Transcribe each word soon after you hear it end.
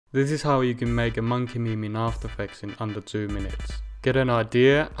This is how you can make a monkey meme in After Effects in under 2 minutes. Get an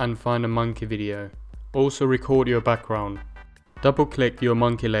idea and find a monkey video. Also record your background. Double click your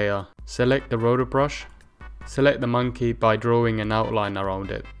monkey layer, select the rotor brush, select the monkey by drawing an outline around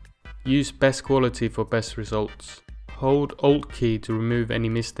it. Use best quality for best results. Hold Alt key to remove any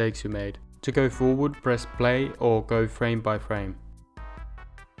mistakes you made. To go forward, press play or go frame by frame.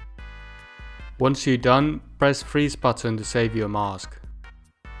 Once you're done, press freeze button to save your mask.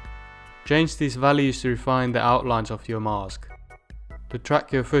 Change these values to refine the outlines of your mask. To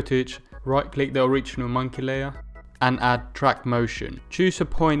track your footage, right click the original monkey layer and add track motion. Choose a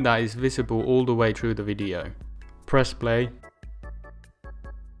point that is visible all the way through the video. Press play.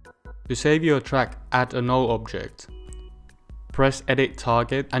 To save your track, add a null object. Press edit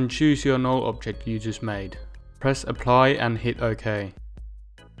target and choose your null object you just made. Press apply and hit OK.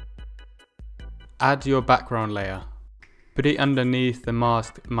 Add your background layer. Put it underneath the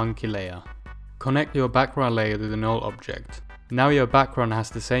masked monkey layer. Connect your background layer to the null object. Now your background has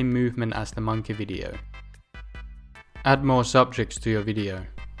the same movement as the monkey video. Add more subjects to your video.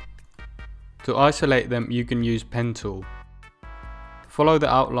 To isolate them, you can use pen tool. Follow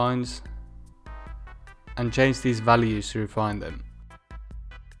the outlines and change these values to refine them.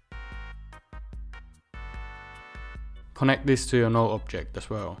 Connect this to your null object as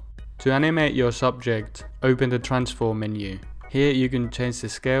well. To animate your subject, open the transform menu. Here you can change the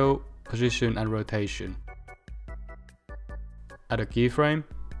scale, position and rotation. Add a keyframe.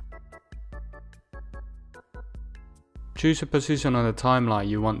 Choose a position on the timeline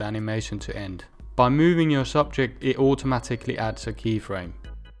you want the animation to end. By moving your subject, it automatically adds a keyframe.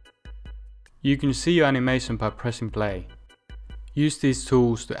 You can see your animation by pressing play. Use these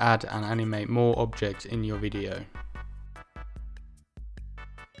tools to add and animate more objects in your video.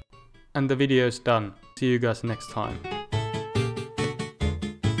 And the video is done. See you guys next time.